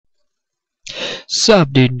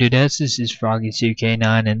Sup dudes, this is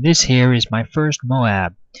Froggy2K9 and this here is my first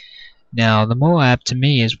M.O.A.B. Now the M.O.A.B to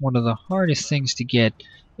me is one of the hardest things to get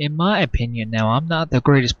in my opinion. Now I'm not the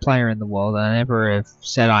greatest player in the world, I never have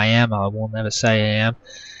said I am, I will never say I am.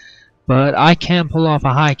 But I can pull off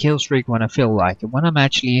a high kill streak when I feel like it. When I'm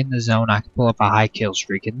actually in the zone I can pull off a high kill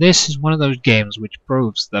streak, and this is one of those games which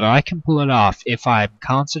proves that I can pull it off if I'm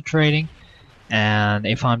concentrating and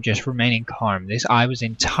if I'm just remaining calm. I was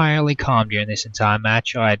entirely calm during this entire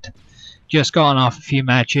match. I'd just gotten off a few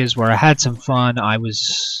matches where I had some fun. I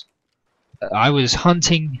was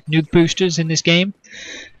hunting nuke boosters in this game,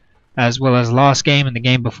 as well as last game and the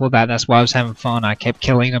game before that. That's why I was having fun. I kept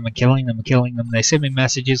killing them and killing them and killing them. They sent me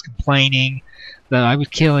messages complaining that I was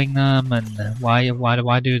killing them and why do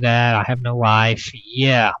I do that? I have no life.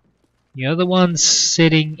 Yeah, you're the ones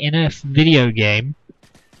sitting in a video game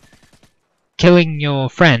killing your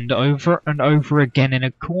friend over and over again in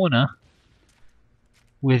a corner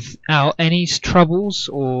without any troubles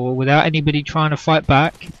or without anybody trying to fight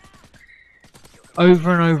back,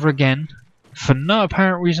 over and over again for no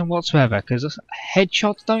apparent reason whatsoever, because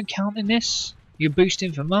headshots don't count in this. You're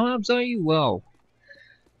boosting for M.O.A.Bs, are you? Well,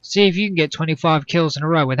 see if you can get 25 kills in a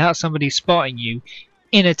row without somebody spotting you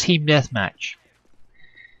in a team deathmatch.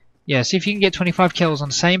 Yeah, see if you can get 25 kills on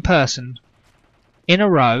the same person in a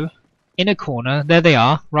row in a corner. There they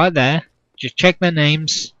are, right there. Just check their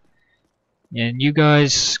names, and you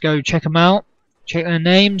guys go check them out, check their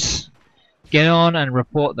names, get on and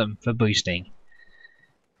report them for boosting.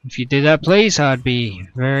 If you do that, please, I'd be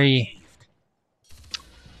very...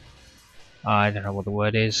 I don't know what the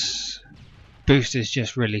word is. Boosters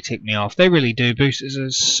just really tick me off. They really do. Boosters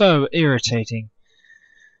are so irritating.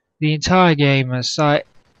 The entire game,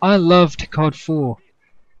 I loved COD 4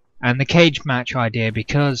 and the cage match idea,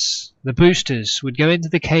 because the boosters would go into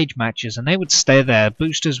the cage matches and they would stay there.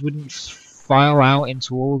 Boosters wouldn't file out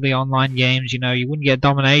into all the online games. You know, you wouldn't get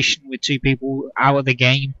domination with two people out of the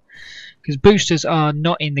game, because boosters are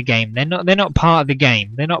not in the game. They're not part of the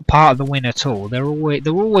game. They're not part of the win at all. They're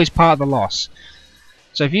always part of the loss.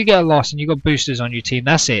 So if you get a loss and you've got boosters on your team,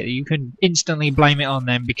 that's it. You can instantly blame it on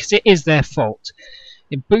them because it is their fault.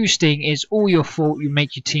 If boosting is all your fault, you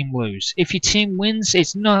make your team lose. If your team wins,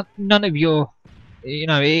 it's none of your,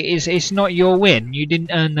 it's not your win. You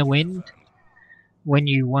didn't earn the win when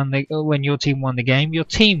your team won the game. Your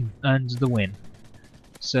team earns the win.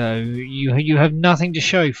 So you have nothing to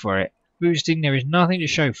show for it. Boosting, there is nothing to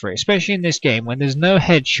show for it, especially in this game when there's no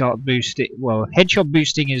headshot boosting. Well, headshot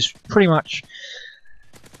boosting is pretty much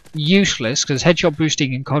useless, because headshot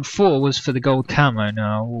boosting in COD 4 was for the gold camo.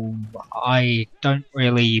 Now, I don't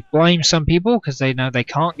really blame some people because they know they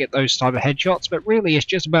can't get those type of headshots, but really it's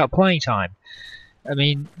just about playing time. I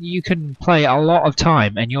mean, you can play a lot of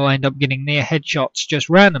time and you'll end up getting near headshots just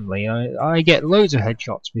randomly. I get loads of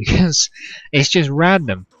headshots because it's just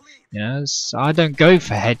random. You know, I don't go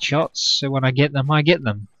for headshots, so when I get them, I get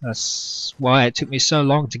them. That's why it took me so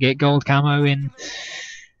long to get gold camo in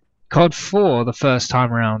COD 4 the first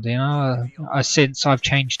time around. You know, since I've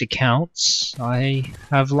changed accounts, I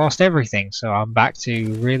have lost everything, so I'm back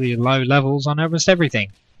to really low levels on almost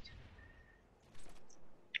everything.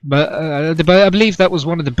 But I believe that was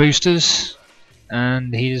one of the boosters,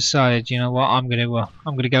 and he decided, you know what, I'm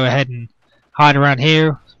gonna go ahead and hide around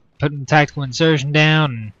here, put the tactical insertion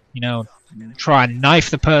down, and, you know, try and knife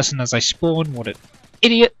the person as I spawn. What an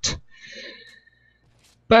idiot!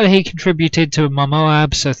 But he contributed to my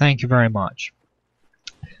M.O.A.B, so thank you very much.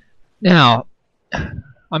 Now,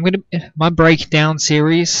 my breakdown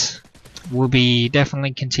series will be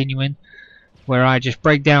definitely continuing, where I just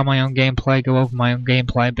break down my own gameplay, go over my own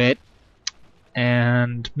gameplay a bit,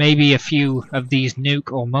 and maybe a few of these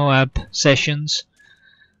nuke or M.O.A.B sessions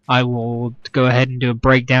I will go ahead and do a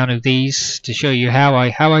breakdown of these to show you how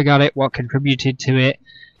I got it, what contributed to it,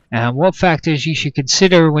 and what factors you should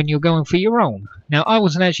consider when you're going for your own. Now, I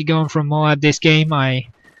wasn't actually going for a M.O.A.B this game. I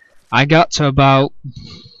got to about,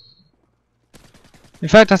 in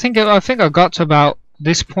fact, I think I got to about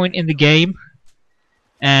this point in the game,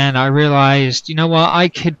 and I realized, you know what, I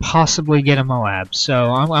could possibly get a M.O.A.B.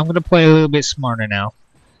 So I'm going to play a little bit smarter now.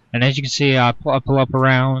 And as you can see, I pull up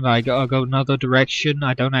around, I go another direction.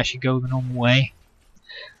 I don't actually go the normal way.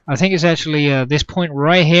 I think it's actually this point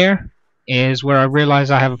right here is where I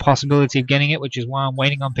realize I have a possibility of getting it, which is why I'm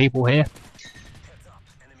waiting on people here.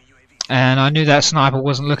 And I knew that sniper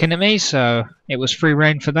wasn't looking at me, so it was free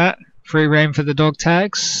reign for that. Free reign for the dog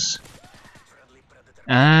tags.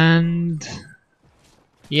 And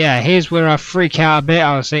yeah, here's where I freak out a bit.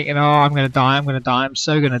 I was thinking, oh, I'm gonna die, I'm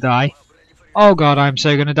so gonna die. Oh god, I'm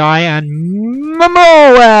so gonna die, and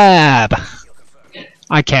M.O.A.B!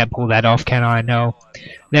 I can't pull that off, can I? No.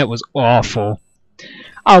 That was awful.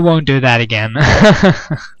 I won't do that again.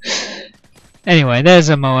 Anyway, there's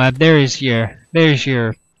a M.O.A.B. There's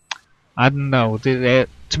your, I don't know. To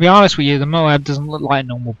be honest with you, the M.O.A.B. doesn't look like a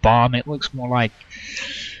normal bomb. It looks more like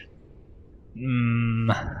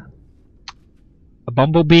a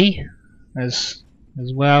bumblebee, as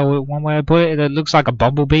well. One way I put it, it looks like a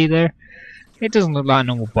bumblebee there. It doesn't look like a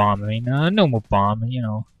normal bomb. I mean, a normal bomb, you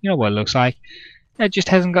know what it looks like. It just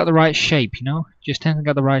hasn't got the right shape, you know? Just hasn't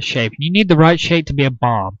got the right shape. You need the right shape to be a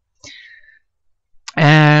bomb.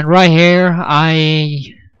 And right here,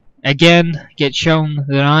 I again get shown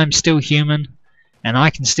that I'm still human and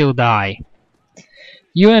I can still die.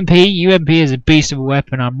 UMP is a beast of a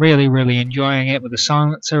weapon. I'm really enjoying it with the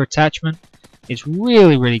silencer attachment. It's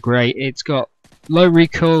really great. It's got low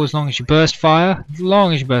recoil as long as you burst fire. As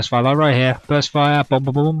long as you burst fire, like right here. Burst fire, boom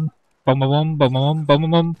boom boom. Boom boom boom boom boom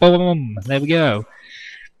boom boom boom boom. There we go.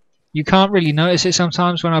 You can't really notice it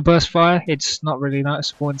sometimes when I burst fire. It's not really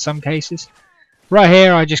noticeable in some cases. Right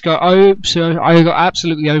here, I just got oops. I got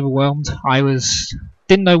absolutely overwhelmed.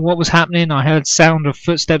 Didn't know what was happening. I heard sound of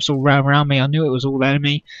footsteps all around me. I knew it was all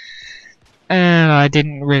enemy, and I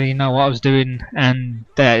didn't really know what I was doing. And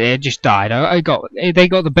it just died. They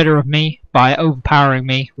got the better of me by overpowering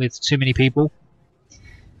me with too many people.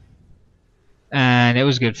 And it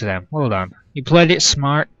was good for them. Well done. You played it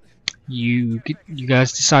smart. You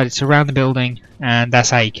guys decided to surround the building, and that's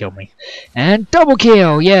how you killed me. And double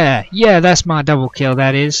kill, yeah, that's my double kill.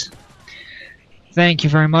 That is. Thank you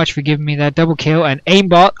very much for giving me that double kill. And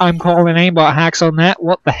aimbot, I'm calling aimbot hacks on that.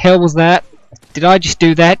 What the hell was that? Did I just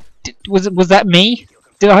do that? Was that me?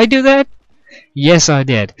 Did I do that? Yes, I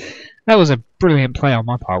did. That was a brilliant play on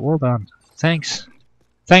my part. Well done. Thanks,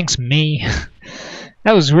 me.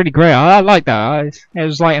 That was really great. I like that. It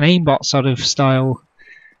was like an aimbot sort of style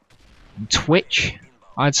twitch,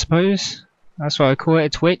 I suppose. That's what I call it, a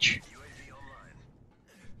twitch.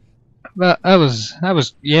 But that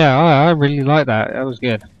was yeah, I really like that. That was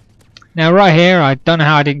good. Now right here, I don't know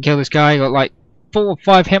how I didn't kill this guy. I got like 4 or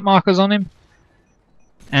 5 hit markers on him.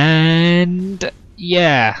 And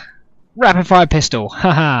yeah, rapid fire pistol.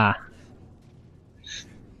 Haha.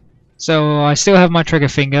 So I still have my trigger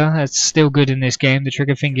finger. That's still good in this game. The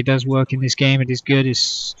trigger finger does work in this game. It is good.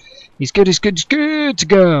 It's good to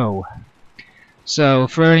go. So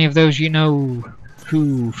for any of those who know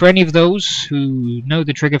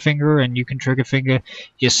the trigger finger, and you can trigger finger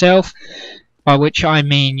yourself, by which I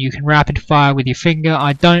mean you can rapid fire with your finger.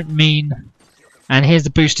 I don't mean, and here's the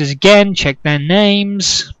boosters again. Check their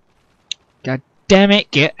names. God damn it!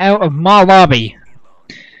 Get out of my lobby.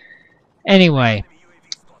 Anyway.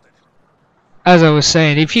 As I was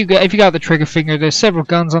saying, if you got the trigger finger, there's several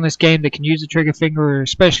guns on this game that can use the trigger finger,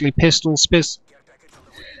 especially pistols.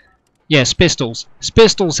 Yes, pistols.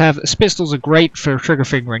 Pistols are great for trigger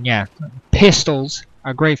fingering. Yeah, pistols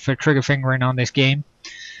are great for trigger fingering on this game,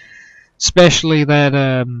 especially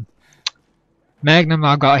that Magnum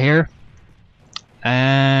I got here,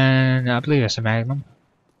 and I believe it's a Magnum.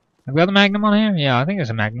 Have we got the Magnum on here? Yeah, I think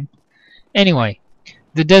it's a Magnum. Anyway.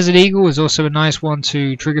 The Desert Eagle is also a nice one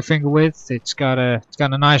to trigger finger with. It's got a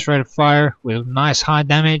nice rate of fire with nice high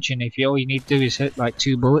damage, and if all you need to do is hit like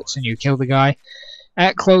 2 bullets and you kill the guy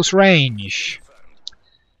at close range.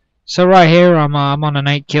 So right here I'm on an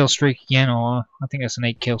 8 kill streak again, or I think it's an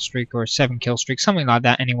 8 kill streak or a 7 kill streak, something like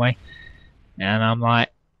that anyway. And I'm like,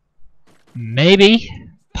 maybe,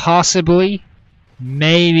 possibly,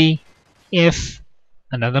 maybe, if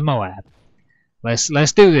another M.O.A.B. Let's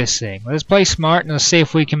do this thing. Let's play smart and let's see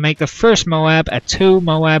if we can make the first M.O.A.B. a 2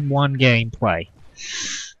 M.O.A.B. 1 gameplay.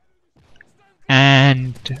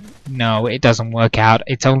 And no, it doesn't work out.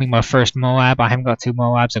 It's only my first M.O.A.B. I haven't got 2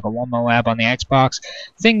 M.O.A.Bs. I've got 1 M.O.A.B. on the Xbox.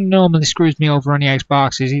 The thing normally screws me over on the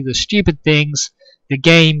Xbox is either stupid things, the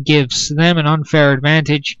game gives them an unfair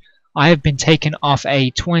advantage. I have been taken off a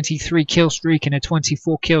 23 kill streak and a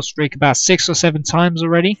 24 kill streak about 6 or 7 times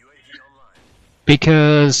already.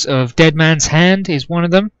 Because of Dead Man's Hand is one of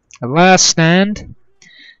them, The Last Stand,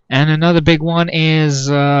 and another big one is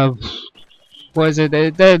what is it?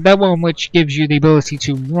 That one which gives you the ability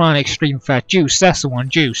to run extreme fast. Juiced, that's the one.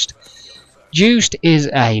 Juiced. Juiced is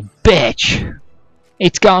a bitch.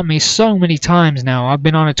 It's gotten me so many times now. I've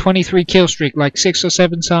been on a 23 kill streak like 6 or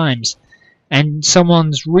 7 times, and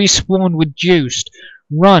someone's respawned with Juiced,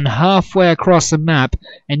 run halfway across the map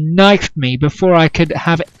and knifed me before I could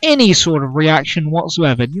have any sort of reaction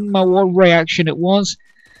whatsoever. Didn't matter what reaction it was.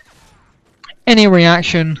 Any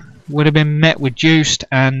reaction would have been met with Juiced,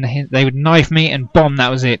 and they would knife me and bomb.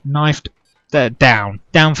 That was it. Knifed, down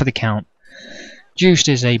for the count. Juiced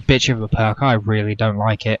is a bitch of a perk. I really don't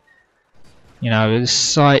like it. You know,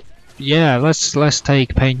 it's like, yeah, let's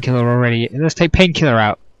take Painkiller already. Let's take Painkiller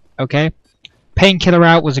out, okay? Painkiller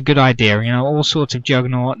out was a good idea. You know, all sorts of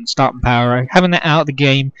Juggernaut and Starting Power. Having that out of the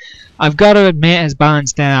game, I've got to admit, has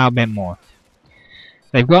balanced that out a bit more.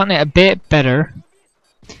 They've gotten it a bit better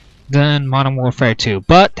than Modern Warfare 2,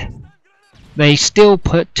 but they still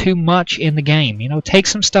put too much in the game. You know, take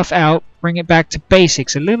some stuff out, bring it back to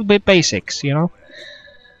basics, a little bit basics, you know.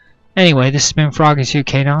 Anyway, this has been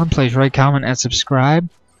Froggy2K9. Please rate, comment, and subscribe.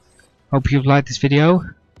 Hope you've liked this video.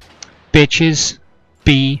 Bitches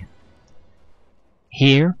be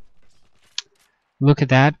here. Look at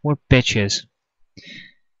that, we're bitches.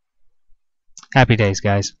 Happy days,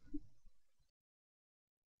 guys.